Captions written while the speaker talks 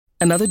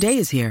Another day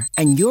is here,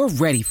 and you're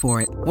ready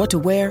for it. What to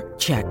wear?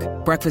 Check.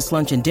 Breakfast,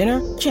 lunch, and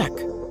dinner? Check.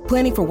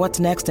 Planning for what's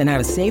next and how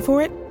to save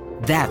for it?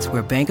 That's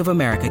where Bank of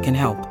America can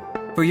help.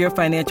 For your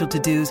financial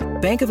to-dos,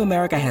 Bank of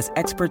America has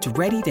experts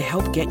ready to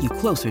help get you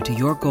closer to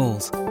your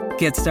goals.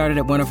 Get started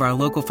at one of our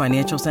local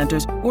financial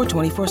centers or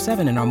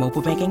 24/7 in our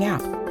mobile banking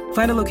app.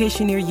 Find a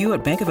location near you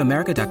at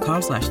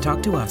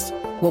bankofamerica.com/talktous.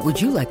 What would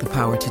you like the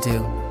power to do?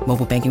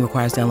 Mobile banking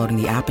requires downloading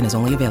the app and is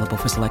only available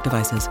for select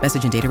devices.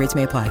 Message and data rates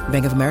may apply.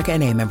 Bank of America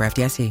N.A., member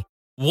FDIC.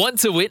 Want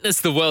to witness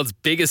the world's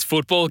biggest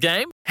football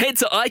game? Head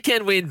to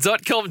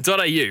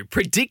iCanWin.com.au,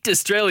 predict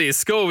Australia's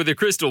score with a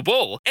crystal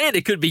ball, and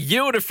it could be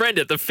you and a friend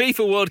at the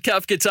FIFA World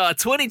Cup Qatar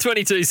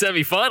 2022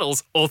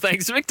 semi-finals, all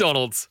thanks to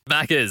McDonald's.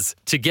 Maccas,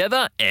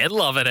 together and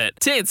loving it.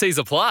 TNCs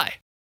apply.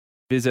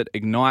 Visit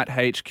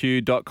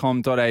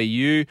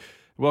ignitehq.com.au.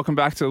 Welcome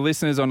back to the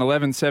listeners on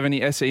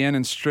 1170 SEN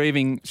and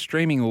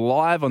streaming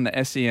live on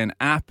the SEN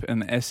app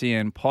and the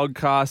SEN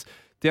podcast.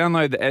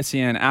 Download the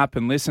SEN app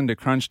and listen to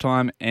Crunch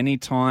Time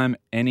anytime,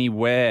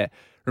 anywhere.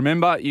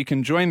 Remember, you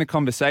can join the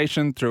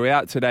conversation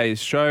throughout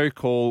today's show.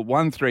 Call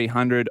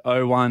 1300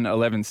 01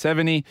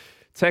 1170.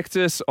 Text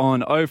us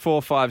on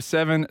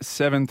 0457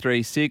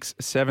 736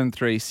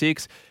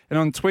 736. And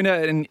on Twitter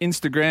and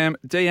Instagram,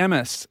 DM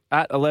us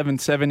at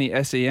 1170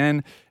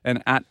 SEN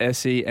and at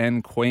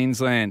SEN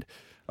Queensland.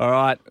 All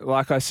right,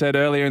 like I said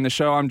earlier in the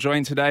show, I'm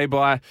joined today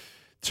by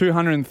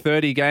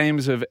 230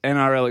 games of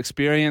NRL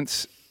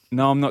experience.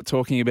 No, I'm not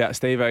talking about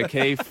Steve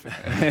O'Keefe.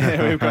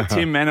 We've got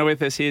Tim Manor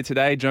with us here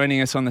today, joining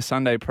us on the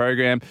Sunday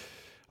program.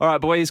 All right,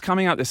 boys,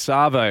 coming up to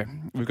Savo,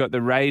 we've got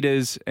the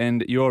Raiders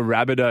and your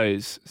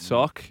Rabbitohs.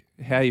 Sock,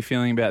 how are you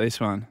feeling about this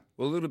one?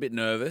 Well, a little bit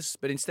nervous,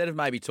 but instead of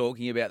maybe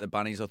talking about the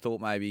Bunnies, I thought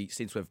maybe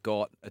since we've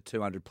got a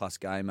 200-plus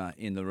gamer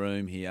in the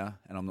room here,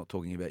 and I'm not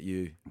talking about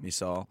you,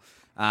 Missile.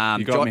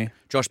 You got me.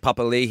 Josh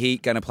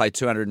Papali'i going to play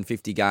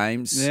 250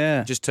 games.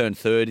 Yeah. Just turned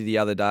 30 the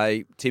other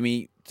day.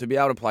 Timmy, to be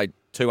able to play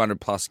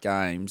 200-plus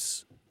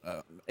games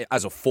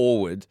as a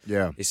forward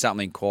is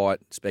something quite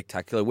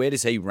spectacular. Where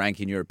does he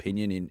rank, in your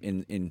opinion,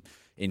 in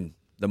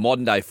the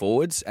modern-day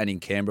forwards and in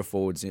Canberra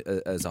forwards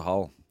as a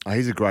whole? Oh,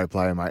 he's a great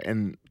player, mate.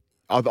 And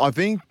I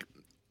think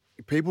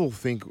people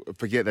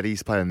forget that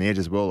he's played on the edge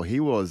as well. He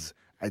was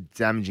a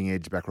damaging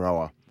edge back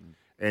rower,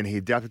 and he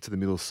adapted to the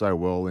middle so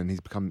well, and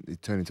he's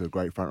turned into a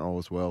great front row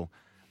as well.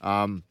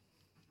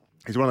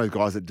 He's one of those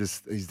guys that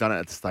he's done it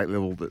at the state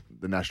level,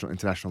 the national,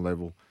 international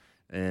level.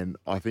 And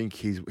I think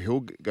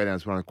he'll go down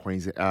as one of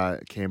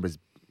Canberra's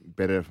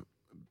better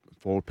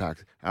forward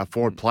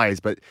players.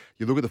 But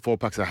you look at the forward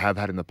packs they have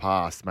had in the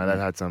past, mate. They've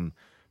had some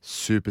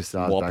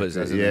superstars Whoppers,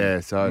 back there. Yeah.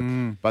 So,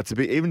 but to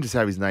be even just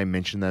have his name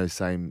mentioned those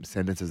same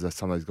sentences as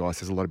some of those guys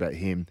says a lot about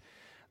him.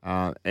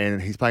 And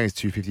he's playing his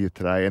 250th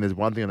today. And there's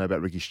one thing I know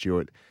about Ricky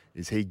Stewart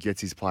is he gets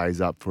his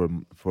players up for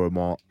a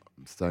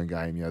milestone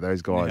game. You know,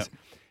 those guys. Yep.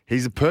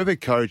 He's a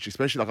perfect coach,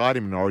 especially like I had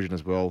him in Origin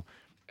as well.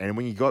 And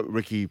when you got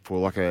Ricky for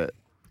like a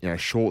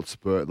short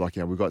spurt, like,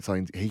 we've got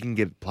something, he can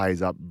get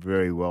players up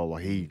very well.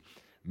 Like, he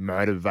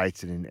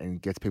motivates it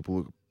and gets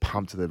people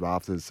pumped to their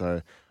rafters.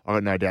 So I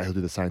got no doubt he'll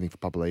do the same thing for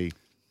Papali'i.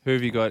 Who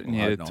have you got in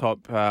your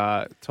top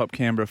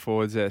Canberra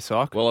forwards there,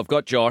 Sock? Well, I've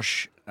got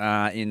Josh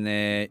in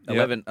there,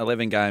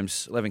 11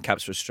 games, 11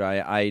 caps for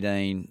Australia,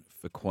 18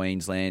 for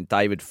Queensland.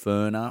 David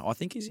Furner, I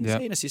think he's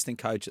an assistant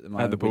coach at the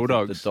moment. At the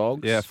Bulldogs. The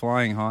Dogs. Yeah,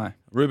 flying high.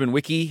 Ruben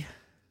Wiki,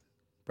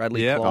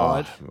 Bradley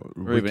Clyde.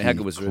 Ruben, how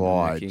good was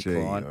Clyde? Ruben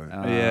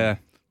Wiki? Yeah.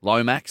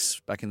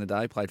 Lomax, back in the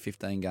day, played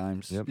 15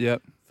 games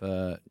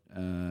for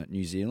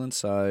New Zealand.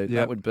 So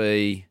that'd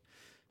be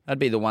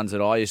the ones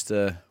that I used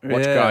to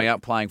watch growing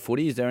up playing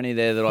footy. Is there any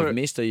there that I've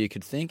missed or you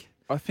could think?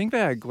 I think they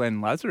had Glenn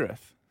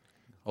Lazarus.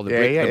 Or the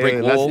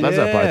brick wall.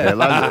 Lazo played there.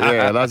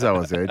 Lazo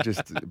was there.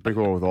 Just brick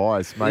wall with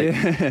eyes, mate.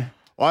 Yeah.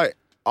 I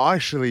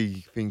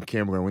actually think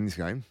Canberra going to win this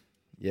game.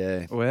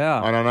 Yeah.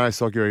 Wow. I don't know.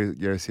 Sock,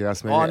 you're a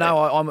CS man. Oh,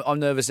 no, I'm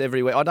nervous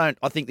everywhere. I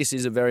think this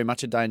is very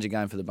much a danger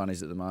game for the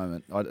Bunnies at the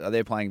moment.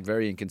 They're playing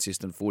very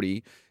inconsistent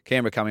footy.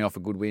 Canberra coming off a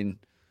good win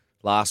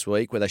last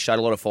week where they showed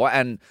a lot of fight.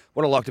 And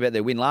what I liked about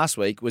their win last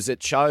week was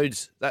it showed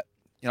that,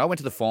 I went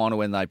to the final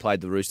when they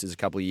played the Roosters a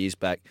couple of years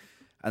back,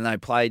 and they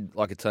played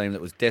like a team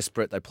that was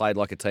desperate. They played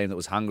like a team that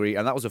was hungry.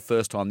 And that was the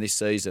first time this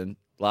season,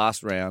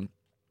 last round,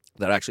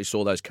 that I actually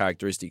saw those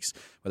characteristics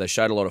where they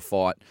showed a lot of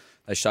fight.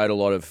 They showed a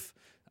lot of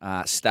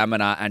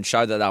stamina and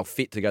showed that they'll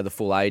fit to go the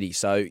full 80.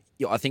 So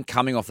I think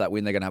coming off that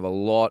win, they're going to have a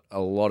lot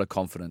of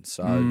confidence.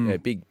 So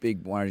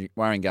big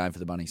worrying game for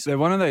the Bunnies. They're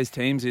one of those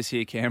teams this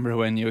year, Canberra,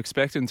 when you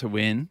expect them to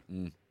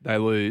win, they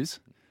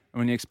lose. And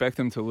when you expect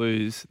them to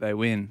lose, they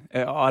win.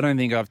 I don't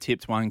think I've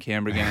tipped one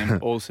Canberra game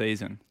all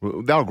season.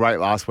 Well, they were great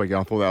last week.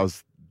 I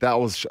thought that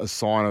was a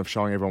sign of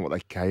showing everyone what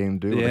they can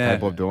do, what they're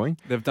capable of doing.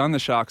 They've done the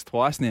Sharks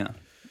twice now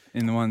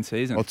in the one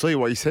season. I'll tell you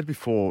what, you said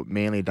before,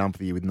 Manly are done for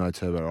the year with no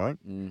Turbo, right?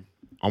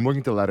 I'm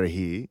working the ladder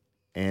here,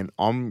 and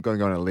I'm going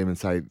to go on a limb and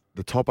say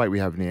the top 8 we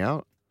have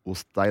now will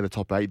stay the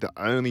top 8. The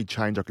only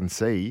change I can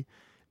see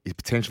is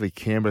potentially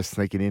Canberra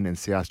sneaking in and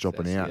South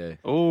dropping out. Yeah.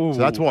 Oh, so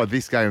that's why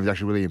this game is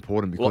actually really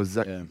important because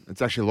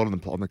it's actually a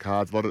lot on the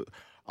cards.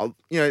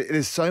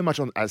 there's so much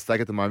at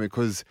stake at the moment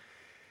because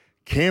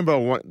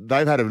Canberra,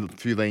 they've had a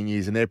few lean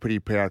years and they're a pretty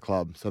proud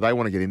club, so they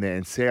want to get in there.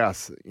 And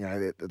South,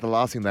 the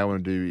last thing they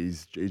want to do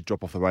is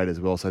drop off the radar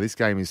as well. So this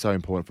game is so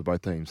important for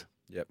both teams.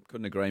 Yep,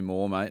 couldn't agree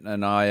more, mate.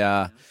 And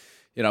I,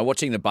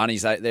 watching the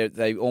Bunnies,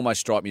 they almost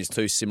strike me as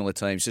two similar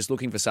teams, just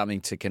looking for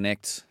something to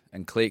connect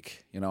and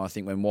click. I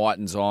think when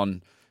Whiten's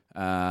on,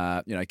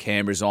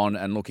 Canberra's on,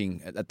 and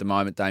looking at the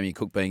moment, Damien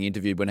Cook being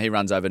interviewed, when he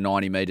runs over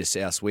 90 metres,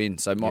 South win.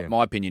 So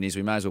my opinion is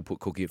we may as well put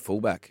Cookie at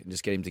fullback and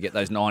just get him to get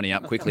those 90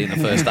 up quickly in the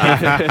first half,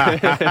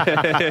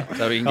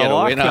 so we can get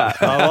a winner.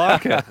 I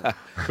like it.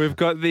 We've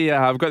got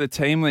I've got the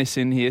team list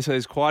in here, so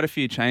there's quite a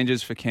few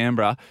changes for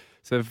Canberra.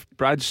 So if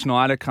Brad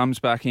Schneider comes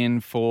back in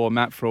for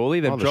Matt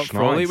Frawley, they've dropped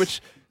Frawley,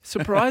 which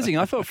surprising.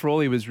 I thought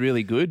Frawley was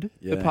really good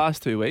the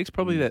past 2 weeks,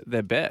 probably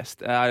their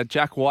best.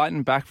 Jack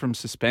Whiten back from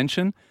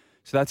suspension.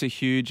 So that's a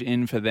huge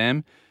in for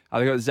them.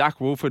 They've got Zach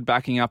Wolford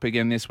backing up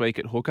again this week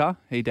at hooker.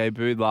 He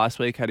debuted last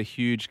week, had a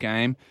huge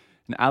game.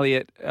 And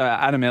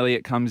Adam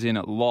Elliott comes in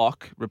at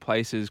lock,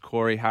 replaces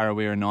Corey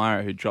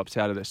Harawira-Naera, who drops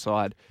out of the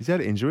side. Is that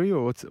an injury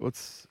or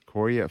what's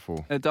Corey out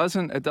for? It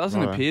doesn't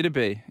appear to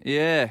be.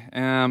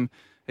 Yeah.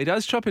 He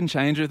does chop and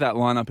change with that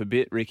lineup a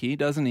bit, Ricky,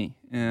 doesn't he?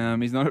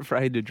 He's not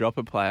afraid to drop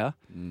a player.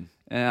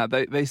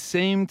 They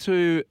seem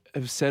to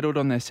have settled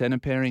on their centre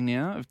pairing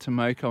now of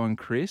Tomoko and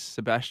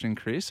Sebastian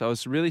Chris. I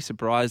was really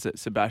surprised that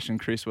Sebastian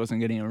Chris wasn't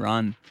getting a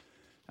run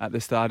at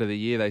the start of the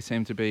year. They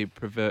seem to be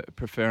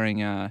preferring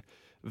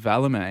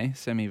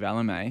Semi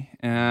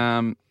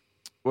Valame.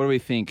 What do we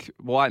think?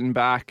 Whiten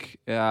back,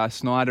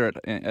 Snyder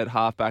at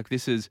halfback.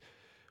 This is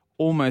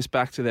almost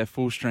back to their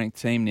full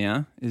strength team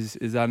now. Is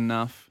that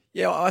enough?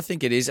 Yeah, I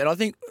think it is. And I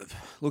think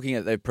looking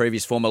at their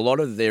previous form, a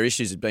lot of their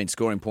issues have been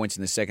scoring points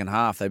in the second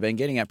half. They've been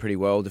getting out pretty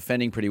well,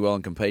 defending pretty well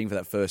and competing for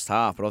that first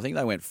half. But I think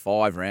they went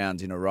 5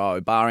 rounds in a row,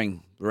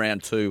 barring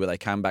round 2 where they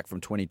came back from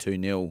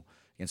 22-0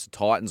 against the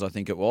Titans, I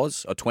think it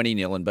was, or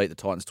 20-0 and beat the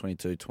Titans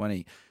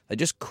 22-20. They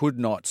just could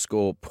not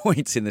score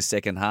points in the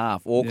second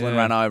half. Auckland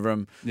ran over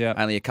them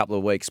only a couple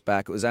of weeks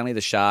back. It was only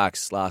the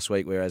Sharks last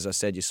week where, as I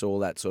said, you saw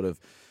that sort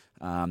of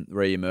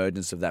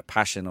re-emergence of that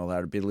passion or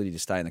that ability to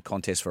stay in the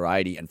contest for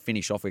 80 and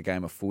finish off a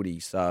game of footy.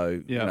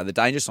 So, the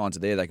danger signs are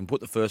there. They can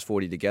put the first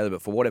 40 together,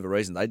 but for whatever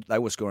reason, they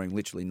were scoring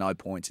literally no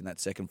points in that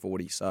second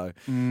 40. So,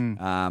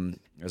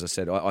 as I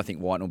said, I think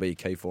White will be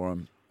key for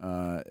them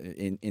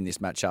in this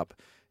matchup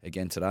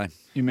again today.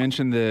 You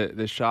mentioned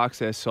the Sharks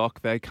there,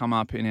 Sock. They come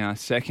up in our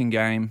second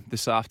game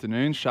this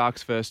afternoon,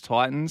 Sharks versus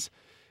Titans.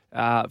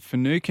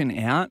 Finucane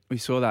out. We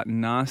saw that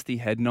nasty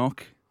head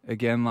knock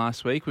again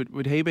last week.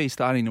 Would he be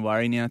starting to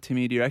worry now,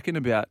 Timmy, do you reckon,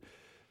 about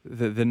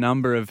the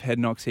number of head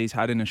knocks he's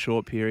had in a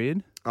short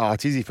period? Oh,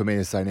 it's easy for me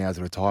to say now as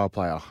a retired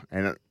player.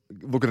 And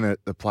looking at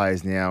the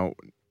players now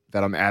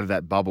that I'm out of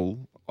that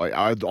bubble,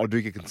 I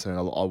do get concerned.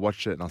 I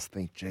watch it and I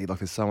think, gee,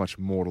 there's so much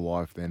more to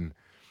life than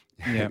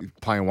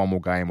playing one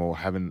more game or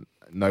having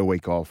no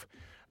week off.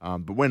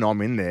 But when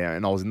I'm in there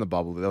and I was in the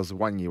bubble, there was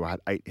 1 year where I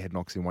had 8 head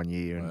knocks in 1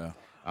 year.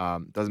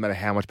 And doesn't matter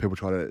how much people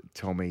try to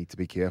tell me to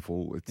be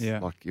careful. It's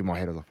like in my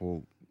head I was like,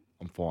 well,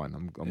 I'm fine.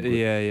 I'm good.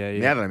 Yeah.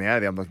 Now that I'm out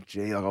of there, I'm like,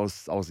 gee, I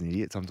was an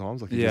idiot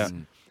sometimes.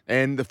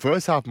 And the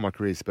first half of my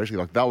career,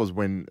 especially, that was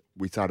when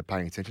we started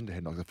paying attention to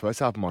head knocks. The first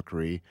half of my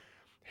career,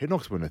 head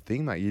knocks weren't a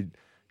thing, mate.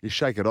 You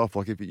shake it off.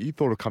 Like if you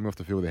thought of coming off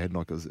the field with a head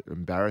knock, it was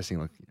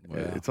embarrassing.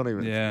 It's not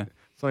even.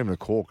 It's not even a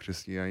cork.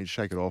 Just you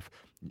shake it off.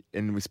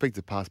 And we speak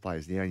to past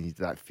players now, and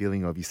that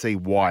feeling of you see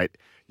White,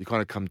 you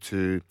kind of come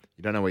to,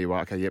 you don't know where you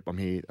are. Okay, yep, I'm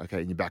here.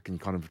 Okay, and you're back, and you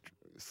kind of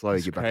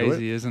slowly get back to it. It's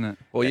crazy, isn't it?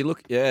 Well, you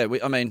look,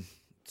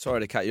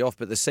 sorry to cut you off,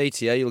 but the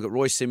CTA, you look at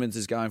Roy Simmons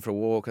is going for a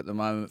walk at the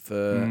moment for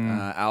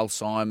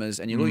Alzheimer's,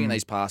 and you're looking at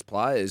these past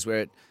players where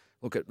it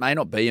may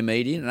not be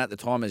immediate, and at the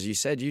time, as you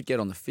said, you'd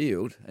get on the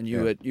field and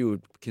you were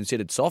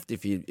considered soft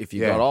if you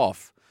got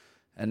off.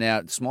 And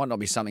now this might not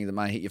be something that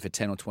may hit you for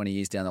 10 or 20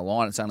 years down the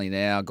line. It's only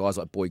now guys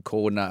like Boyd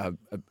Cordner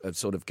are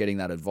sort of getting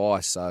that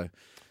advice. So.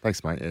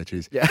 Thanks, mate. Yeah,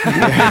 cheers.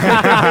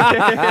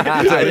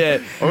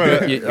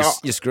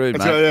 You're screwed,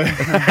 mate.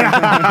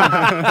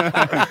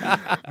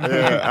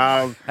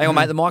 Hang on,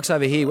 mate. The mic's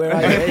over here. Where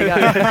are you? There you go.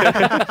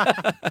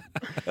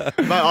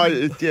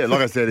 Mate,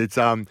 like I said, it's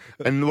and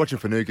watching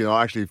Finucane,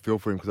 I actually feel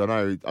for him because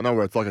I know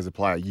what it's like as a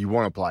player. You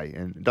want to play,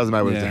 and it doesn't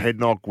matter whether it's a head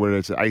knock, whether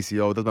it's an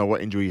ACL. It doesn't matter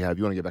what injury you have.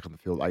 You want to get back on the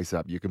field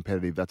ASAP. You're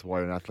competitive. That's why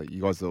you're an athlete.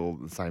 You guys are all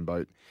in the same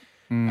boat.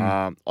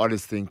 I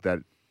just think that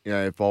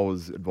if I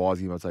was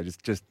advising him, I'd say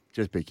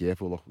just be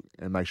careful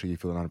and make sure you're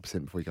feeling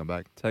 100% before you come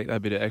back. Take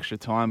that bit of extra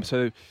time.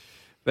 So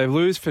they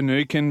lose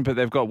Finucane, but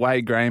they've got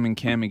Wade Graham and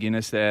Cam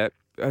McGuinness there.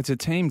 It's a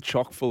team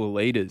chock full of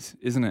leaders,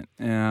 isn't it?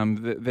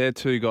 They're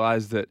two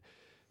guys that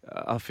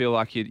I feel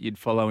like you'd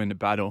follow into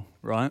battle,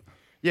 right?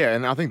 Yeah,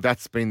 and I think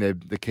that's been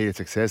the key to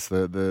success.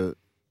 The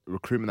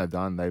recruitment they've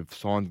done, they've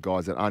signed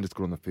guys that aren't just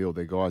good on the field.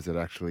 They're guys that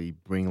actually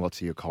bring a lot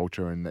to your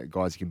culture and that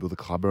guys you can build a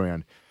club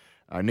around.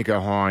 Nico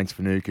Hines,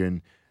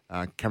 Finucane,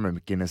 Cameron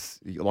McGuinness,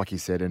 like you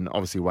said, and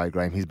obviously Wade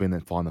Graham, he's been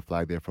flying the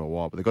flag there for a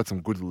while. But they've got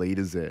some good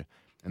leaders there,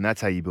 and that's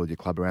how you build your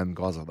club around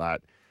guys like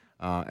that.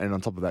 And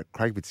on top of that,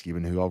 Craig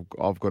Fitzgibbon, who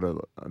I've got a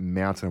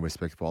mountain of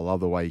respect for. I love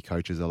the way he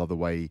coaches. I love the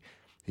way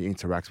he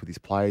interacts with his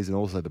players, and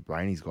also the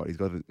brain he's got. He's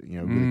got a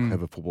really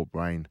clever football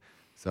brain.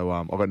 So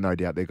I've got no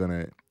doubt they're going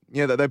to.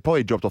 Yeah, they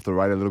probably dropped off the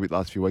radar a little bit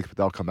last few weeks, but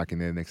they'll come back in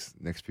there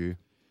next few.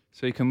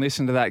 So you can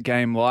listen to that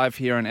game live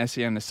here on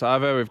SEN the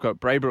Savo. We've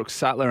got Braybrook,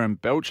 Sattler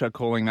and Belcher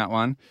calling that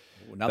one.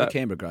 Another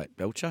Canberra great,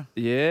 Belcher.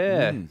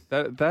 Yeah.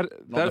 Not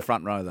the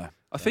front row, though.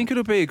 I think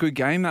it'll be a good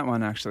game, that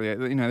one, actually.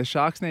 You know, the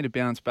Sharks need to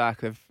bounce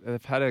back.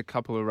 They've had a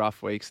couple of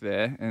rough weeks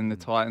there, and the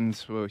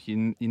Titans, well,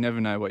 you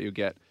never know what you'll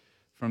get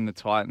from the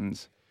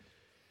Titans.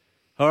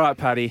 All right,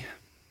 Paddy.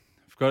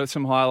 I've got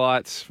some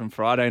highlights from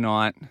Friday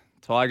night.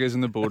 Tigers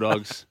and the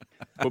Bulldogs.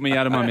 Put me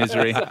out of my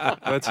misery.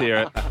 Let's hear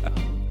it.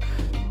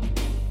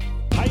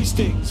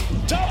 Hastings,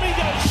 dummy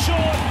goes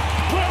short,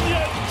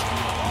 brilliant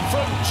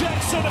from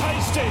Jackson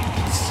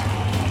Hastings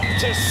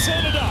to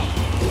set it up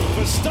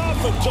for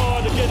Stafford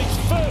Todd to get his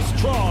first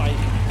try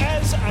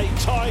as a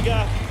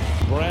Tiger.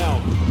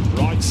 Brown,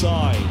 right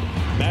side,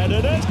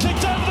 Madden has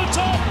kicked over the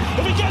top,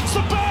 if he gets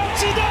the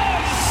bounce, he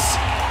does!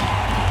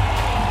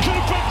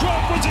 Cooper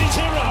Grubb was his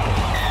hero.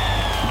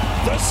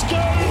 The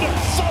Scone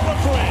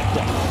Thoroughbred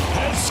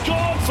has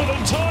scored for the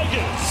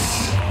Tigers.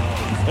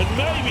 And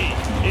maybe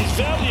his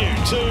value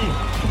to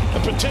a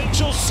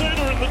potential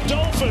suitor in the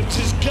Dolphins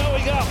is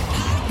going up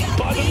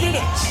by the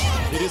minute.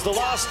 It is the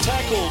last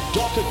tackle.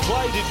 Docker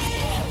Clay did.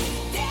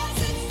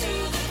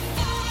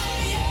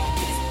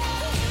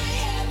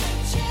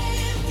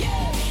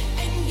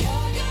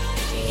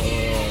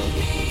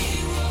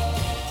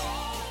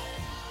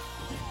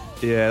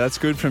 Yeah, that's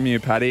good from you,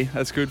 Paddy.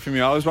 That's good from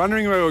you. I was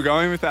wondering where we were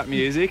going with that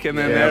music, and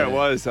then there it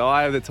was, the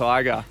Eye of the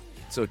Tiger.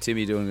 Saw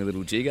Timmy doing a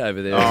little jig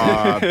over there.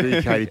 Oh,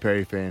 big Katy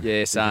Perry fan.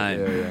 Yeah,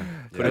 same. Yeah.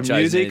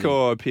 Music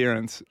or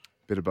appearance?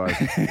 Bit of both.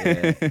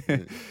 Yeah,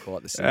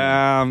 quite the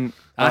same.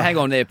 Hang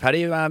on there,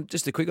 Paddy.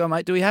 Just a quick one,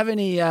 mate. Do we have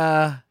any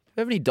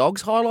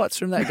dogs highlights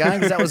from that game?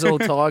 Because that was all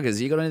Tigers.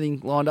 You got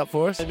anything lined up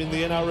for us? In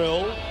the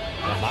NRL,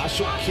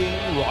 Marshall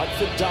King right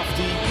for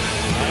Dufty.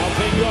 Now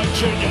Penrite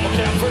Jr. look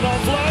out for an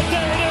offload.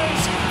 There it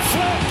is.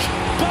 Fleck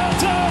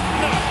Burton.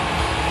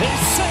 His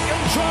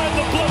second try in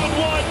the blue and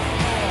white.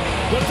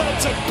 But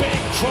that's a big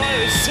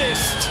try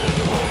assist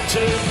to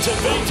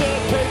Tavita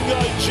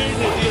Penrite Jr.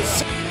 The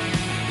assist.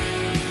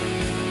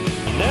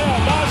 Now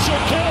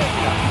Marshall King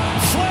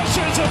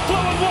flashes of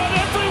blue and white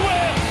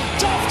everywhere.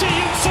 Dufty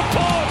in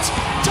support.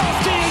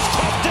 Dufty is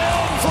cut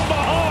down from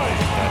behind.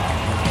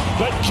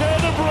 But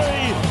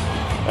Canterbury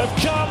have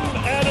come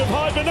out of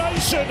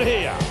hibernation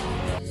here.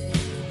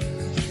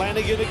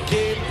 Flanagan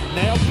again.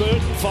 Now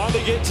Burton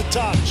finally gets a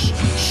touch.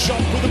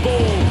 Shot with the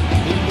ball.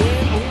 He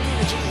went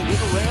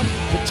around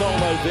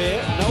Patolo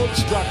there. No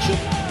obstruction.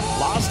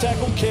 Last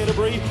tackle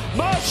Canterbury.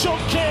 Marshall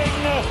King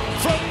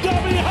from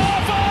dummy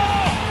half.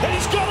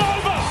 He's got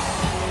over.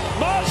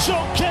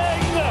 Marshall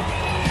King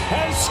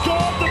has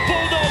scored the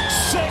Bulldogs'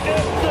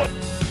 second.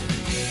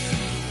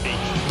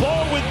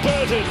 Ball with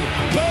Burton.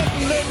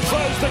 Burton then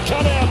throws the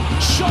cutout.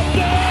 Shot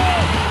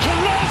now.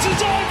 Carras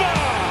is over.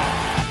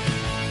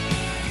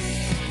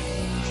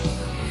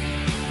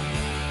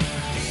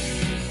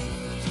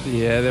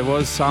 Yeah, there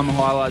was some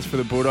highlights for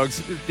the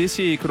Bulldogs. This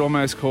year you could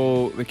almost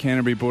call the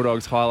Canterbury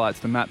Bulldogs highlights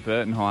the Matt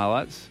Burton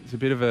highlights. It's a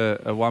bit of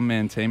a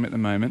one-man team at the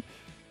moment.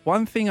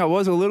 One thing I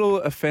was a little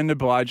offended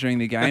by during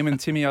the game, and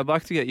Timmy, I'd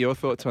like to get your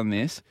thoughts on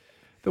this.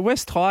 The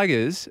West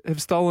Tigers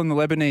have stolen the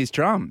Lebanese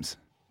drums.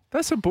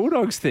 That's a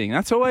Bulldogs thing.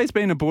 That's always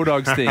been a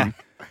Bulldogs thing.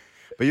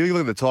 But you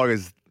look at the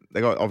Tigers,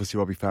 they got obviously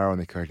Robbie Farrow on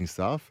their coaching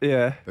staff.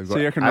 Yeah. So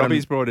you reckon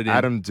Robbie's brought it in?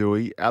 Adam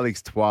Dewey,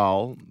 Alex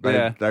Twal.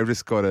 They've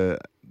just got the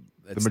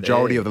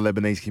majority of the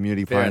Lebanese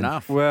community Fair playing.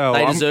 enough. Well,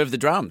 they deserve the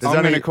drums.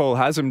 I'm going to call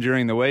Hazem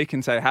during the week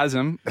and say,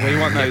 Hazem, we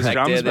want those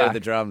drums back. The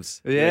drums.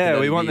 Yeah,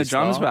 we want the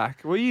drums back.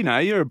 Well, you know,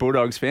 you're a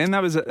Bulldogs fan. I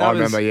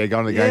remember,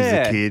 going to the games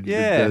as a kid.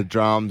 Yeah. The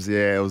drums,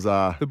 it was...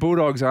 the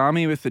Bulldogs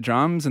army with the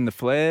drums and the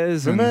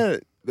flares. Remember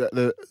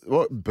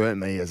what burnt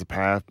me as a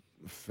para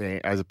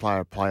fan, as a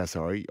player.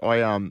 Sorry,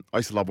 I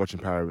used to love watching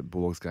Para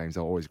Bulldogs games.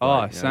 They were always great.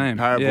 Oh, same.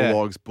 Para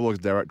Bulldogs,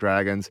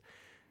 Dragons.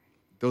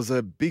 There was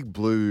a big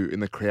blue in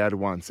the crowd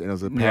once, and it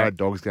was a Para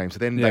Dogs game. So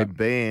then they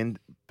banned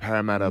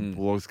Parramatta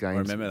Bulldogs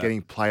games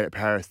getting played at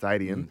Para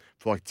Stadium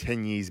for like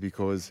 10 years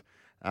because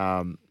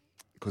of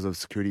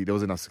security. There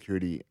wasn't enough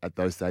security at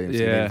those stadiums.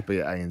 So to be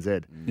at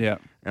ANZ. Yeah.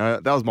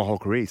 That was my whole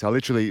career. So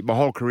my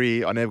whole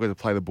career, I never got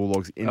to play the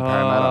Bulldogs in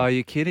Parramatta. Oh,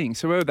 you're kidding.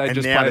 So where would they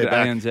just play at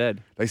ANZ?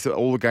 They said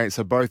all the games,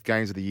 so both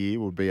games of the year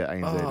would be at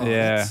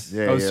ANZ.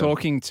 Oh, I was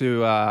talking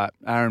to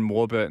Aaron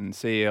Warburton,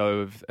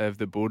 CEO of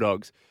the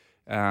Bulldogs.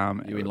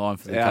 You in line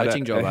for the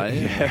coaching job, are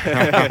you?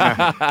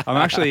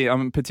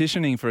 I'm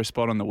petitioning for a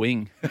spot on the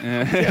wing.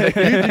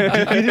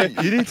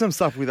 You did some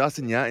stuff with us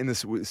in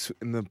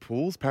the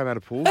pools,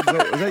 Parramatta pools. Was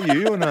that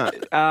you or not?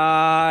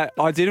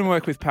 I didn't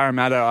work with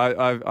Parramatta.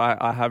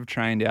 I have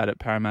trained out at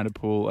Parramatta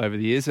Pool over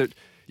the years.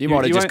 You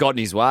might have just gotten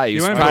his way. He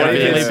was part of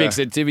the Olympics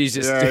and Timmy's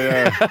just...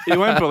 You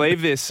won't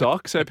believe this,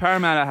 Sock. So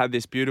Parramatta had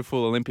this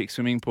beautiful Olympic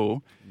swimming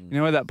pool. You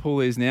know where that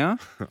pool is now?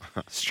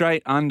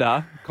 Straight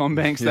under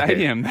Combank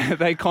Stadium.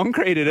 They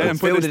concreted it and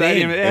put the filled it in.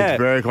 stadium. Yeah.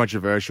 It's very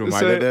controversial, mate.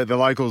 So- The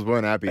locals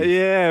weren't happy.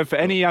 Yeah, for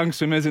any young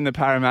swimmers in the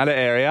Parramatta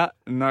area,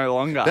 no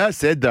longer. That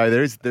said, though,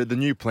 there is the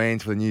new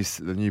plans for the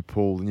new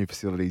pool, the new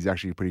facility is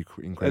actually pretty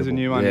incredible. There's a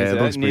new one, yeah, is it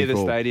it? looks Near pretty the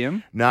cool.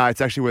 stadium? No, it's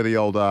actually where the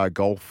old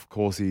golf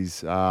course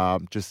is,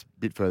 just a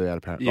bit further out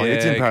of Parramatta. Yeah,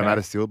 It's in okay.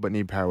 Parramatta still, but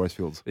near Para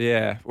Westfields.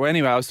 Yeah. Well,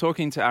 anyway, I was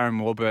talking to Aaron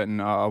Warburton.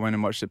 I went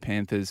and watched the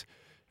Panthers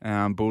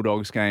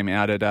Bulldogs game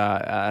out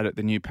at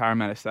the new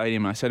Parramatta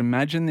Stadium. I said,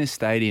 imagine this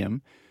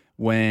stadium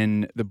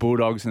when the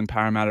Bulldogs and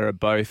Parramatta are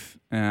both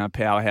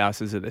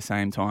powerhouses at the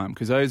same time.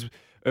 Because those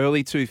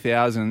early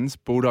 2000s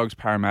Bulldogs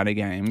Parramatta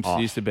games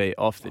used to be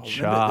off the Remember,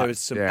 chart. there was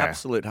some Yeah.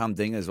 absolute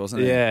humdingers,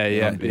 wasn't there?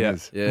 Yeah.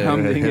 Humdingers. Yeah.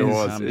 Humdingers. It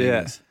was.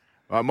 Humdingers.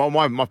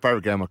 My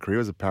favourite game of my career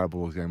was a Para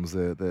Bulldogs game. Was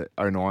the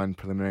 09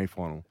 preliminary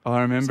final.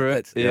 I remember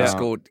it. They Yeah.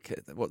 scored.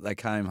 What, they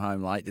came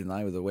home late, didn't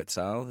they, with a wet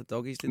sail? The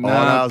doggies didn't Oh, they?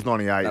 no, that was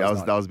 98. That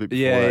was That was a bit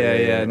before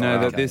Yeah, that. No,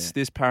 right, okay,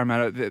 this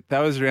Parramatta, that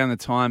was around the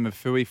time of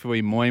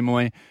Fui Moi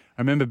Moi.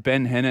 I remember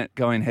Ben Hennett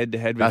going head to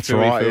head with That's Fui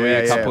right, Fui yeah,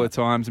 a couple yeah. of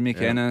times.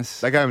 Mick Yeah. Ennis.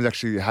 That game was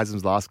actually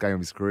Haslam's last game of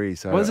his career.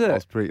 So Was it? I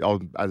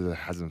was as a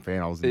Haslam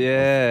fan, I was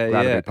Yeah,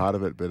 glad to yeah. be part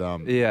of it. But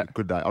Yeah.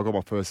 good day. I got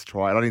my first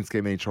try, and I didn't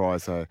get many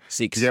tries. So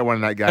 6. to get one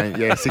in that game,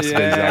 yeah, 6 to be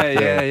Yeah,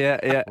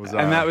 exact. yeah. Was,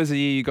 And that was the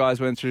year you guys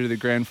went through to the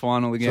grand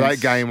final So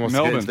against that game was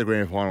Melbourne. against the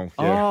grand final.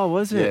 Yeah. Oh,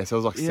 was it? Yeah, so it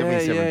was like Yeah,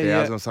 77,000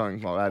 yeah. or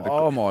something like that.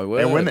 Oh, my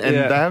word. And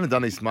Yeah. they haven't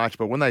done this much,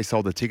 but when they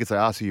sold the tickets, they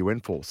asked who you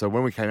went for. So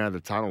when we came out of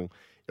the tunnel,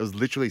 it was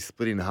literally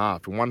split in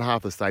half. And one half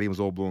of the stadium was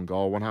all blue and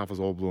gold, one half was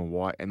all blue and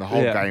white, and the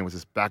whole Yeah. game was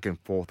just back and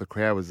forth. The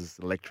crowd was just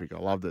electric. I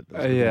loved it. It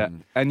was good. Yeah.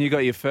 And you got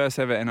your first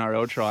ever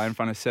NRL try in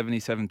front of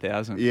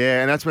 77,000.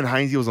 Yeah, and that's when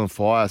Hainsey was on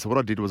fire. So what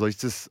I did was I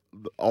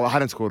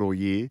hadn't scored all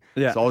year.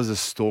 Yeah. So I was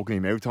just stalking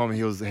him. Every time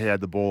he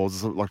had the ball, I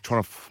was just like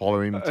trying to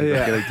follow him to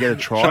Yeah. get a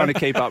try. Trying to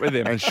keep up with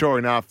him. And sure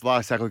enough,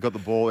 last tackle got the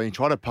ball and he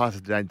tried to pass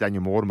it to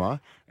Daniel Mortimer.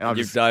 And I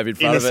You just dove in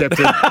front of it.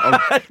 intercepted.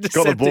 I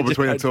got the ball Intercepted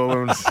between you. the two of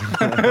them.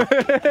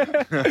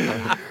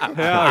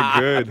 How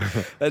good.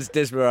 That's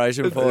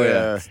desperation for you.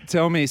 Yeah.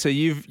 Tell me, so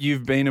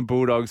you've been a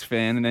Bulldogs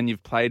fan and then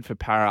you've played for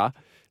Para.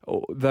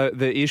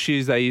 The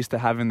issues they used to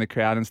have in the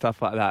crowd and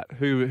stuff like that.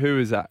 Who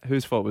was that?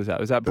 Whose fault was that?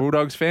 Was that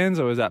Bulldogs fans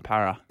or was that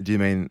Para? Do you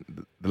mean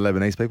the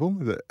Lebanese people?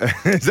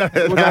 Is that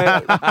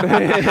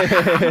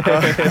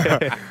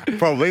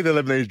probably the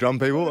Lebanese drum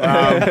people?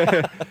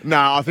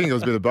 No, I think it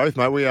was a bit of both,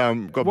 mate. We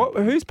got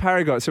Who's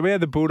Para got? So we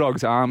had the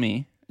Bulldogs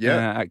Army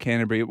Yeah. at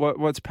Canterbury.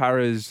 What's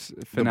Para's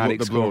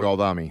Fanatics the Blue and called?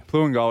 Gold Army.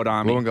 Blue and Gold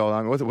Army. Blue and Gold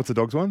Army. What's the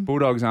Dogs one?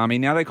 Bulldogs Army.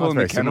 Now they call Oh, them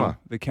the it's very Kennel. similar.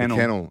 The Kennel.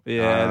 The Kennel.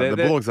 Yeah. The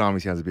Bulldogs Army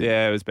sounds a bit.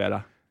 Yeah, it was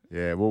better.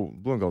 Yeah, well,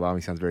 Blue and Gold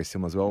Army sounds very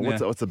similar as well. Yeah.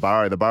 What's the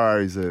Burrow? The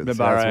Burrow is the South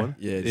Burrow. one.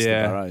 Yeah, just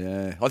Yeah. the Burrow,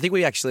 yeah. I think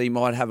we actually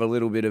might have a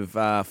little bit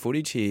of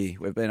footage here.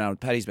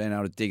 Paddy's been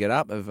able to dig it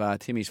up of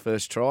Timmy's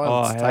first try.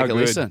 Oh, Let's how take a good.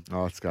 listen.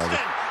 Oh, let's go. It's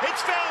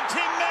found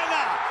Tim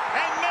Mena,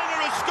 and Mena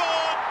has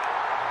scored.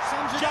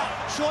 Sums it up.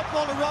 Short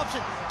ball to Robson.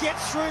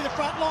 Gets through the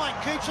front line.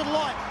 Keeps it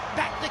alive.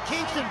 Back to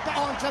Kingston. Back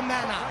on to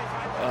Manna.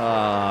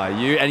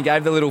 And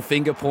gave the little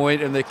finger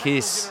point and the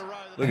kiss.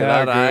 Look How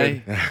at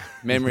that, good. eh?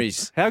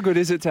 Memories. How good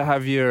is it to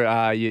have your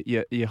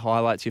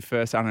highlights, your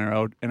first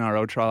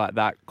NRL try like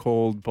that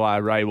called by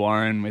Ray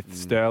Warren with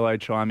Sterlo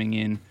chiming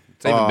in?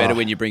 It's even better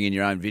when you bring in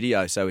your own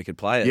video so we could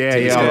play it. Yeah,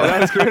 Timmy's yeah. got-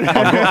 That's good. I've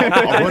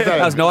got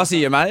That was nice of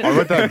you, mate. I've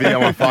got that video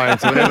on my phone,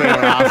 so whenever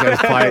anyone asks, I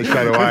just play it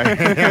straight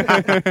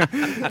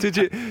away. Did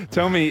you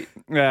tell me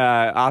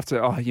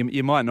after? Oh,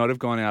 you might not have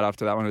gone out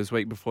after that one. It was a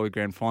week before the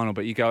grand final,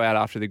 but you go out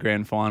after the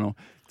grand final.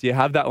 Do you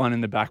have that one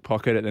in the back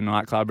pocket at the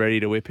nightclub, ready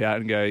to whip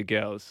out and go,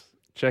 girls?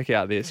 Check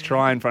out this.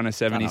 Try in front of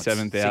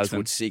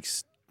 77,000.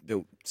 6'6",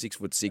 built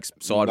 6'6"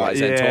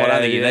 sideways Yeah, and tight. I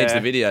don't think he yeah. needs the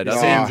video, does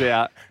Sends he?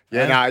 out.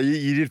 Yeah, no,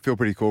 you did feel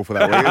pretty cool for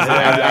that week.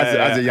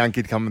 As a young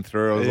kid coming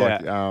through, I was Yeah.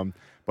 like,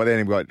 but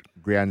then we got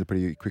grounded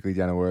pretty quickly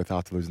down to earth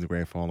after losing the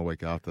grand final the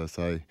week after.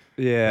 So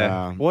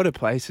Yeah. What a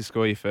place to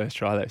score your first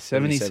try, though.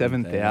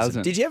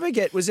 77,000. Did you ever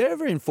was there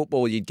ever in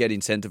football you'd get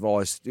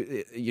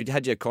incentivised? You'd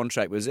had your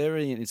contract. Was there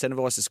any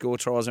incentivised to score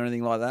tries or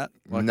anything like that?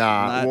 Like,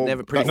 Nah, well,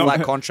 never pretty not-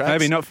 flat contracts.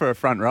 Maybe not for a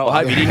front row.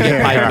 I hope you didn't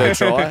get paid per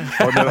try.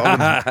 I'm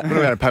not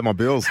able to pay my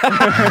bills.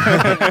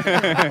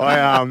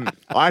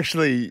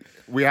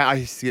 I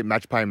used to get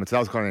match payments. That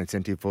was kind of an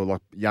incentive for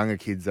like younger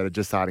kids that are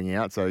just starting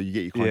out. So you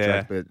get your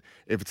contract, but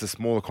if it's a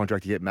smaller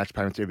contract, you get match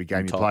payments every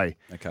game you play.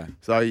 Okay.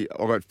 So I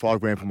got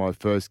 $5,000 for my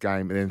first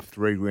game, and then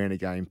 $3,000 a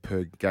game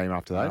per game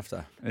after that.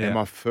 Yeah. And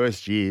my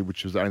first year,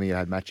 which was only I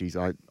had matches,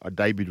 I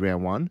debuted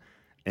round one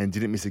and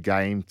didn't miss a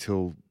game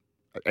till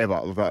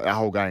ever, like, a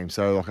whole game.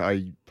 So like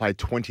I played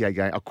 28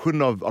 games. I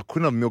couldn't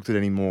have milked it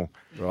anymore.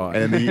 Right.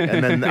 And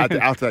then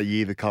after that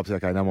year, the club said,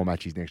 "Okay, no more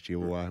matches next year.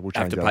 We'll Have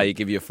change to that." pay,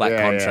 give you a flat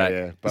contract.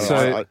 Yeah. But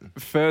So,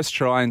 first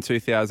try in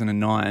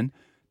 2009,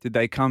 did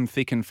they come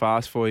thick and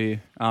fast for you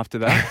after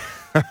that?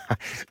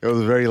 it was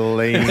a very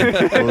lean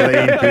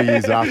few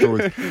years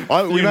afterwards.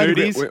 We made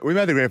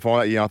the grand final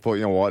that year. I thought,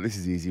 you know what, this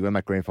is easy. We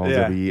make grand finals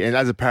Yeah. every year. And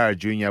as a para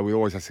junior, we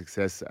always have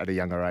success at a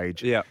younger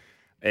age. Yeah.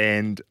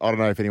 And I don't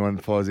know if anyone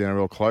follows the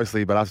NRL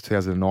closely, but after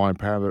 2009,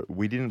 Parramatta,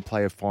 we didn't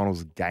play a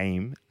finals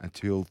game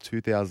until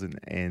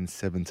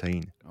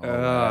 2017. Oh, It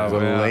was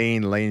wow. a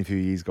lean few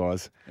years,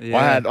 guys.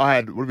 Yeah. I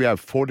had, what do we have?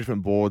 4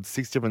 different boards,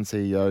 6 different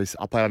CEOs.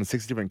 I played under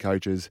 6 different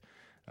coaches.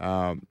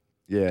 Over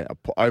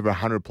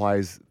 100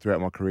 players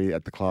throughout my career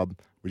at the club.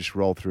 We just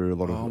rolled through a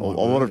lot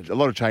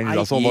of changes.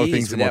 I saw a lot of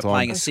things in my without time.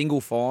 playing a single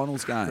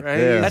finals game.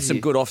 Crazy. That's some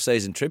good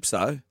off-season trips,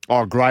 though.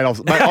 Oh, great.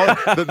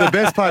 The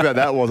best part about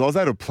that was I was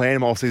able to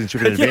plan my off-season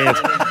trip in advance.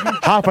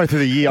 Halfway through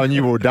the year, I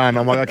knew we were done.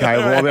 I'm like, okay,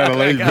 well, I'll be able to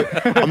leave.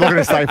 But I'm not going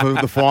to stay for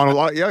the final.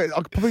 I'll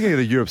probably go to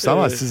the Europe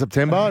summer. It's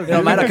September. You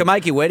know, mate, I can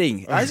make your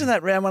wedding. Isn't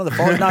that round one of the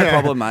finals? No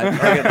problem, mate.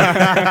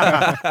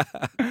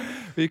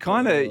 You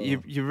kind of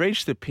you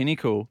reach the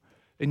pinnacle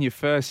in your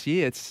first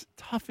year. It's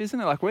tough, isn't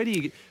it? Like, where do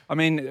you? I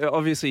mean,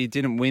 obviously you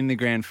didn't win the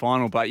grand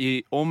final, but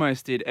you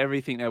almost did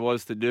everything there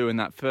was to do in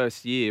that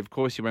first year. Of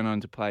course, you went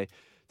on to play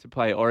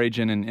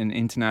Origin and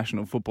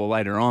international football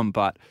later on,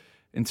 but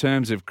in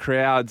terms of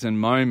crowds and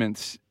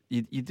moments,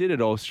 you did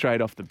it all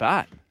straight off the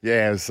bat.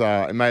 Yeah,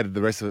 it made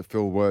the rest of it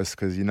feel worse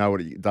because you know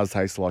what it does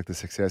taste like, the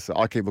success.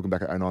 I keep looking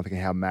back at 09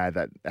 thinking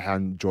how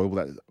enjoyable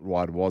that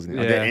ride was. And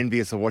I get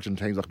envious of watching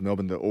teams like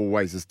Melbourne. They're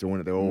always just doing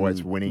it. They're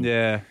always winning.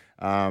 Yeah.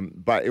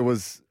 But it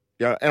was,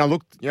 and I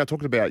looked,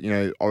 talking about,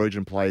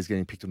 Origin players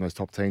getting picked on those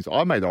top teams.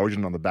 I made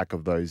Origin on the back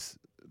of those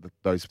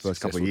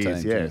first couple of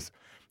years, teams, yes.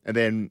 And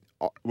then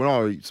when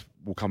I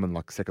will come in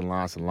like second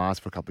last and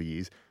last for a couple of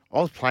years, I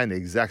was playing the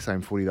exact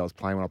same footy that I was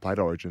playing when I played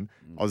Origin.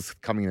 I was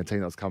coming in a team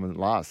that was coming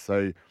last.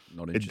 So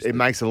it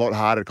makes it a lot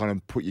harder to kind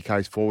of put your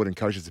case forward and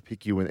coaches to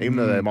pick you. And even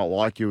though they might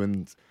like you,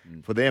 and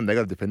for them, they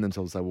got to defend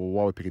themselves and say, well,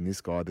 why are we picking this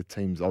guy? The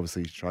team's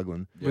obviously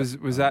struggling.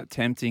 Was that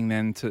tempting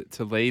then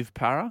to leave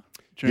Para?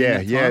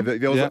 Yeah.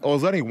 There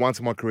was only once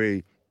in my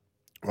career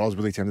where I was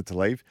really tempted to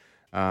leave.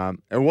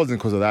 It wasn't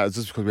because of that. It was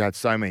just because we had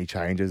so many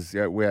changes.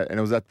 And it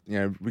was that,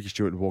 Ricky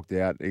Stewart walked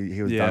out. He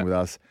was done with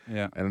us.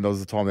 Yeah. And there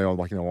was a time there I was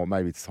like, you know what,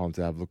 maybe it's time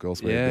to have a look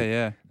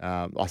elsewhere.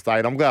 Yeah. I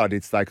stayed. I'm glad I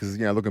did stay because,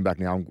 looking back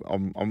now,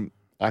 I'm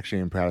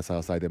actually proud to say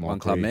I stayed there my One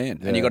club career. man.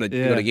 And you got a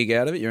gig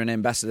out of it. You're an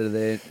ambassador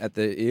there at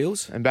the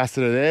Eels.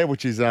 Ambassador there,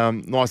 which is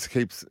nice to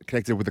keep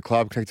connected with the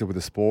club, connected with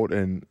the sport,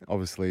 and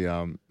obviously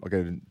I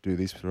get to do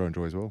this for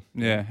enjoy as well.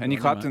 Yeah, and you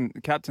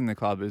captain the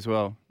club as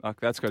well. Like,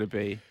 that's got to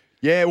be...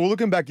 Yeah, well,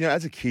 looking back,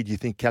 as a kid, you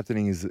think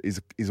captaining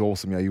is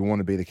awesome. You want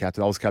to be the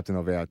captain. I was captain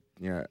of our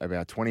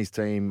 20s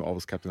team. I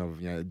was captain of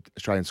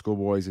Australian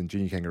schoolboys and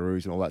junior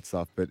kangaroos and all that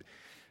stuff. But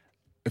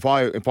if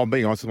I'm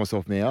being honest with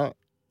myself now,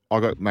 I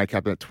got made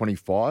captain at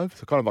 25,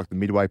 so kind of like the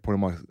midway point of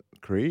my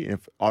career. And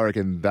I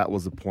reckon that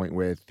was the point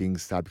where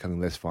things started becoming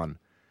less fun.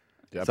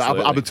 Yeah, so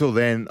up until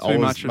then, I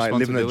was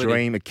living the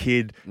dream, a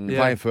kid,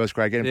 playing first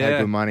grade, getting paid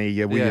good money,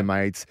 with your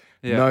mates,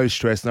 no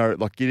stress, you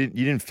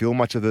didn't feel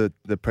much of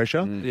the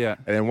pressure. Yeah.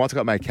 And then once I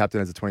got made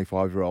captain as a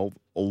 25-year-old,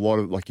 a lot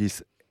of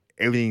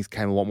everything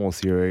became a lot more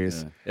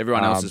serious. Yeah.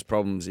 Everyone else's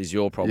problems is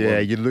your problem. Yeah,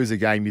 you'd lose a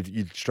game,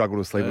 you'd struggle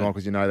to sleep at night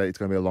because you know that it's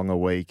going to be a longer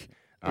week.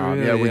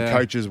 When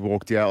coaches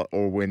walked out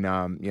or when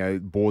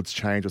boards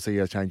changed or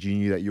CEOs changed, you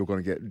knew that you were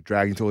going to get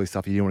dragged into all this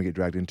stuff you didn't want to get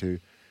dragged into.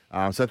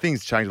 So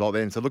things changed a lot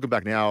then. So looking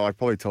back now, I'd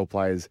probably tell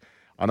players,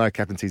 I know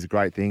captaincy is a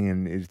great thing,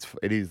 and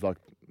it is like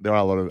there are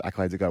a lot of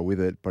accolades that go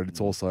with it, but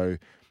it's also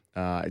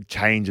it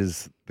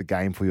changes the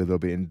game for you a little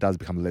bit and does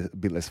become a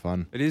bit less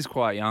fun. It is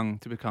quite young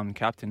to become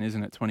captain,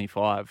 isn't it?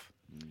 25.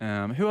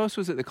 Who else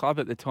was at the club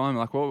at the time?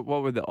 Like, what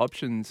were the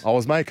options? I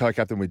was made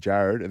co-captain with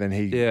Jared, and then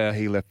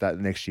he left that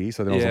next year.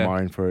 So then I was on my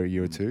own for a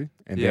year or two,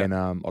 and then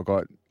I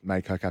got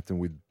made co-captain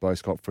with Bo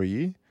Scott for a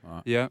year.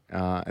 Yeah,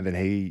 and then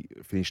he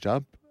finished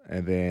up,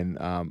 and then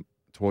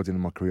towards the end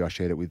of my career, I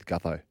shared it with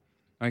Gutho.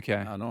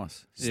 Okay. Oh,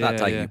 nice. Start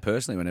taking it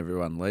personally when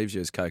everyone leaves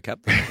you as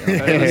co-captain.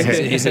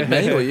 Is it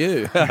me or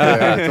you? But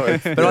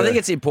I think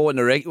it's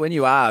important when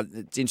you are.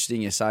 It's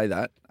interesting you say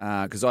that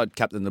because I'd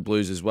captain the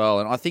Blues as well,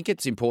 and I think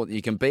it's important that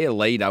you can be a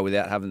leader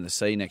without having the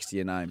C next to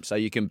your name. So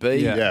you can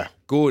be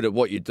good at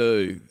what you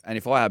do. And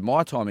if I had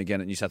my time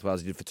again at New South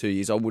Wales, I did for 2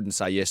 years, I wouldn't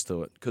say yes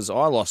to it because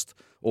I lost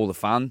all the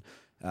fun.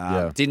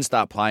 Didn't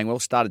start playing well,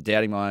 started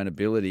doubting my own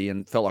ability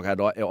and felt like I had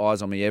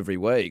eyes on me every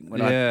week.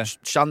 When I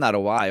shunned that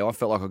away, I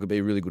felt like I could be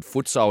a really good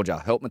foot soldier,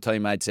 help my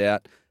teammates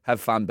out, have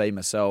fun, be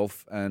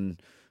myself.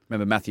 And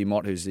remember Matthew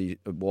Mott, who's the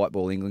white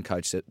ball England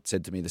coach,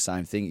 said to me the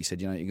same thing. He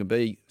said, you can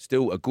be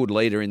still a good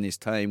leader in this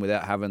team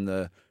without having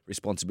the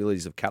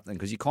responsibilities of captain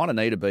because you kind of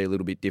need to be a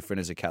little bit different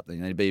as a captain.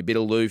 You need to be a bit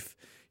aloof.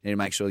 You need to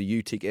make sure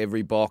you tick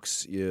every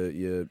box.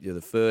 You're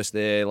the first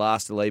there,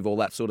 last to leave, all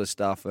that sort of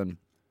stuff. And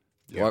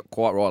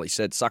quite rightly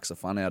said, sucks the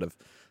fun out of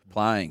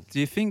playing. Do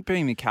you think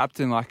being the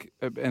captain, like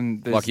are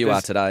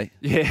today?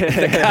 Yeah,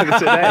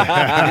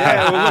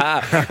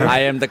 I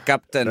am the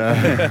captain.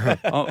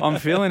 I'm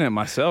feeling it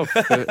myself.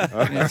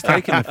 It's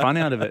taking the fun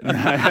out of it.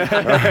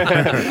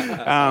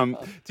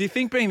 Do you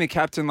think being the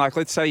captain, like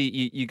let's say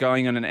you're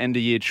going on an end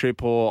of year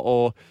trip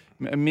or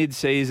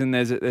mid-season,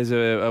 there's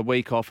a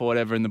week off or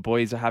whatever, and the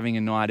boys are having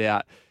a night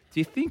out. Do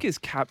you think as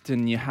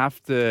captain you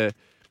have to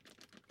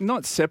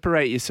not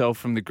separate yourself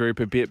from the group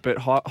a bit, but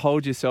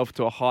hold yourself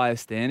to a higher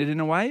standard in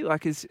a way?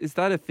 Like, is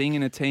that a thing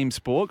in a team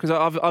sport?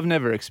 Because I've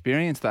never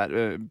experienced that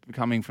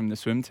coming from the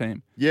swim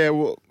team. Yeah,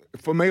 well,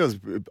 for me, I was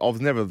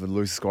never the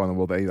loosest guy in the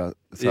world either.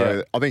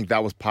 So I think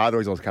that was part of the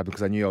reason I was captain,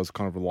 because I knew I was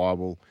kind of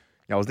reliable.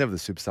 I was never the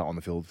superstar on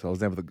the field, so I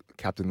was never the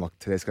captain like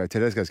Tedesco.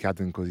 Tedesco's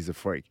captain because he's a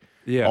freak.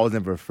 Yeah, I was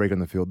never a freak on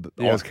the field.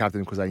 I was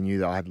captain because I knew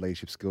that I had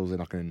leadership skills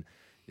and I can,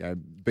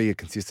 be a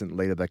consistent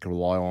leader they can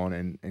rely on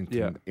and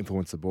can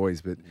influence the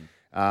boys. But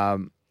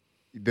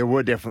there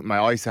were definitely, mate,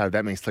 I used to have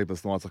that many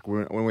sleepless nights. Like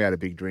when we had a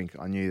big drink,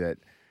 I knew that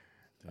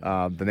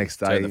the next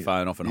day, turn the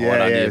phone off and hide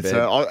under your bed.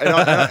 So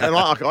I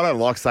don't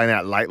like staying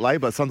out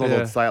late, but sometimes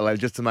I'd stay out late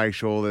just to make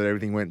sure that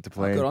everything went to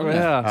plan. Good on you.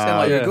 Sound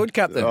like you're a good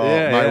captain.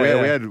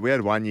 We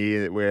had one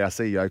year where our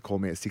CEO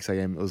called me at 6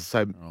 a.m. It was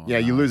so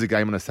you lose a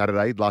game on a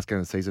Saturday, last game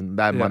of the season.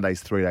 Bad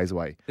Monday's 3 days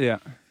away. Yeah.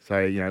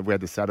 So we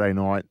had the Saturday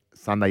night,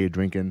 Sunday you're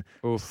drinking,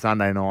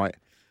 Sunday night.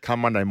 Come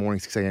Monday morning,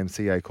 6 a.m.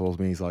 CEO calls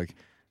me. He's like,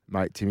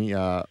 "Mate, Timmy,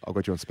 I've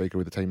got you on speaker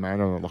with the team, mate."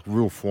 I'm like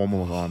real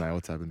formal. Like, "Oh no,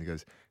 what's happened?" He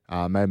goes,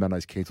 "Mad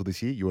Monday's cancelled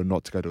this year. You are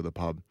not to go to the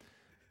pub."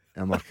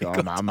 And I'm like, "Oh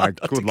no, mate,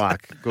 good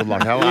luck.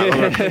 How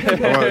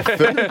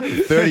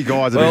 30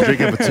 guys have been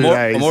drinking for 2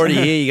 days. I'm already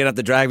here. You're gonna have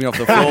to drag me off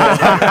the floor."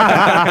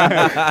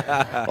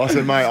 I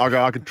said, "Mate,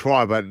 I could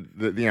try, but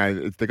they're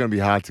going to be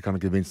hard to kind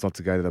of convince not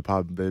to go to the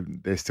pub.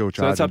 They're still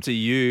charging." So it's up to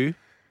you.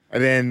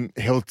 And then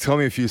he'll tell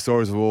me a few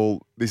stories of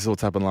this is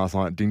what's happened last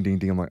night. Ding, ding,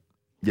 ding. I'm like,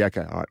 yeah,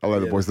 okay, all right. I'll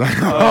let the boys know.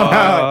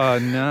 Oh,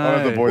 no. I'll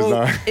let the boys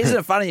know. Isn't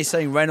it funny you're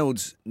seeing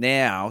Reynolds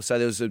now? So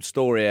there was a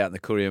story out in the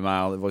Courier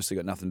Mail. They've obviously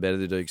got nothing better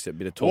to do except a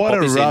bit of talk. What a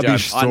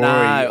rubbish story.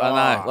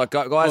 I know. Like,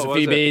 guys, a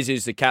few beers,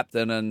 who's the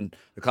captain, and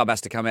the club has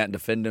to come out and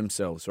defend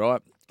themselves,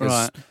 right?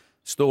 Right.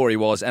 Story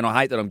was, and I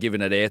hate that I'm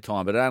giving it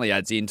airtime, but it only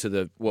adds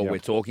into what we're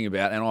talking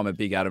about. And I'm a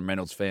big Adam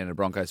Reynolds fan and a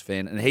Broncos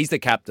fan, and he's the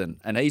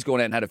captain, and he's gone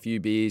out and had a few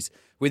beers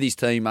with his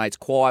teammates,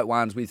 quiet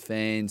ones with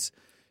fans,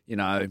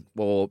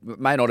 or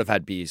may not have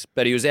had beers,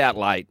 but he was out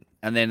late,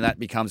 and then that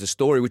becomes a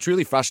story, which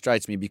really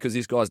frustrates me because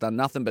this guy's done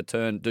nothing but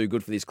do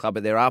good for this club.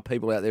 But there are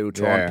people out there who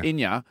try and pin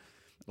you,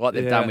 like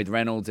they've done with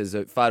Reynolds. There's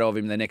a photo of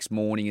him the next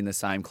morning in the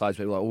same clothes.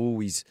 People are like, oh,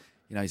 he's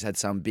had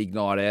some big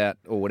night out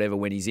or whatever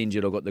when he's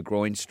injured or got the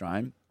groin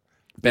strain.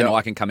 Ben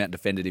Ikin come out and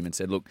defended him and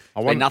said, look,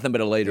 he's been nothing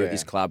but a leader at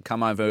this club,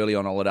 come over early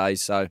on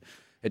holidays, so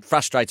it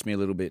frustrates me a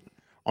little bit.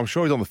 I'm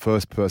sure he's not the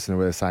first person to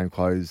wear the same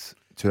clothes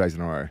 2 days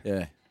in a row.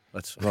 Yeah.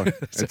 That's like,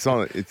 it's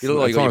on. It's, you look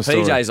like you got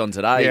your PJs on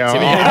today. Yeah,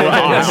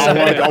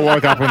 I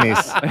woke up in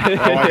this.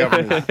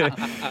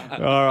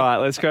 All right,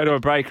 let's go to a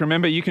break.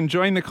 Remember, you can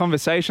join the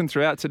conversation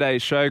throughout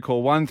today's show.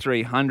 Call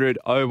 1300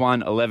 01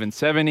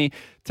 1170.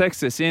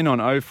 Text us in on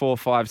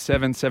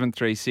 0457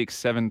 736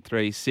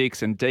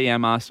 736 and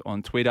DM us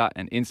on Twitter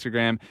and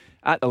Instagram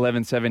at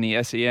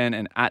 1170SEN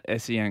and at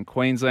SEN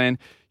Queensland.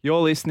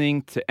 You're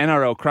listening to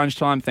NRL Crunch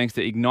Time thanks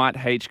to Ignite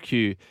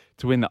HQ.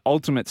 To win the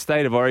ultimate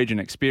State of Origin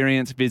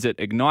experience, visit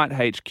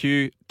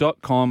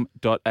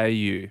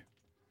ignitehq.com.au.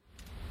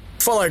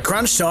 Follow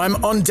Crunch Time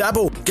on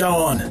Dabble. Go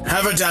on,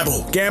 have a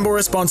dabble. Gamble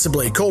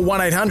responsibly. Call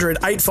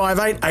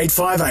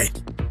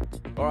 1-800-858-858.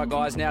 All right,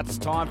 guys, now it's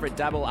time for a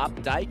Dabble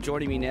update.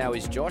 Joining me now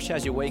is Josh.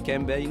 How's your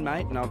weekend been,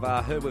 mate? And I've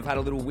heard we've had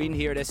a little win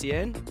here at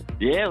SEN.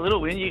 Yeah, a little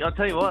win. I'll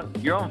tell you what,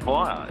 you're on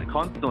fire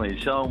constantly.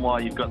 Show them why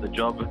you've got the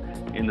job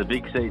in the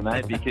big seat,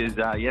 mate, because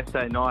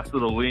yesterday, nice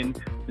little win.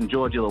 St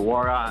George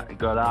Illawarra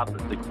got up.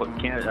 The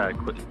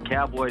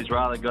Cowboys,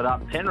 got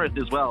up. Penrith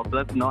as well, so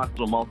that's a nice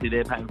little multi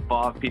there, paying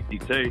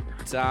 $5.52.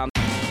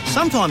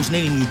 Sometimes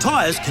needing new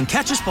tyres can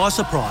catch us by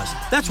surprise.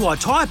 That's why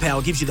Tyre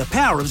Power gives you the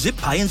power of Zip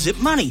Pay and Zip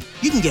Money.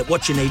 You can get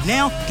what you need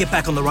now, get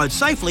back on the road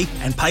safely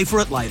and pay for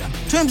it later.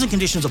 Terms and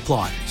conditions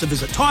apply. So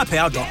visit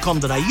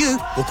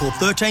tyrepower.com.au or call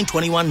 13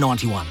 21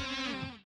 91.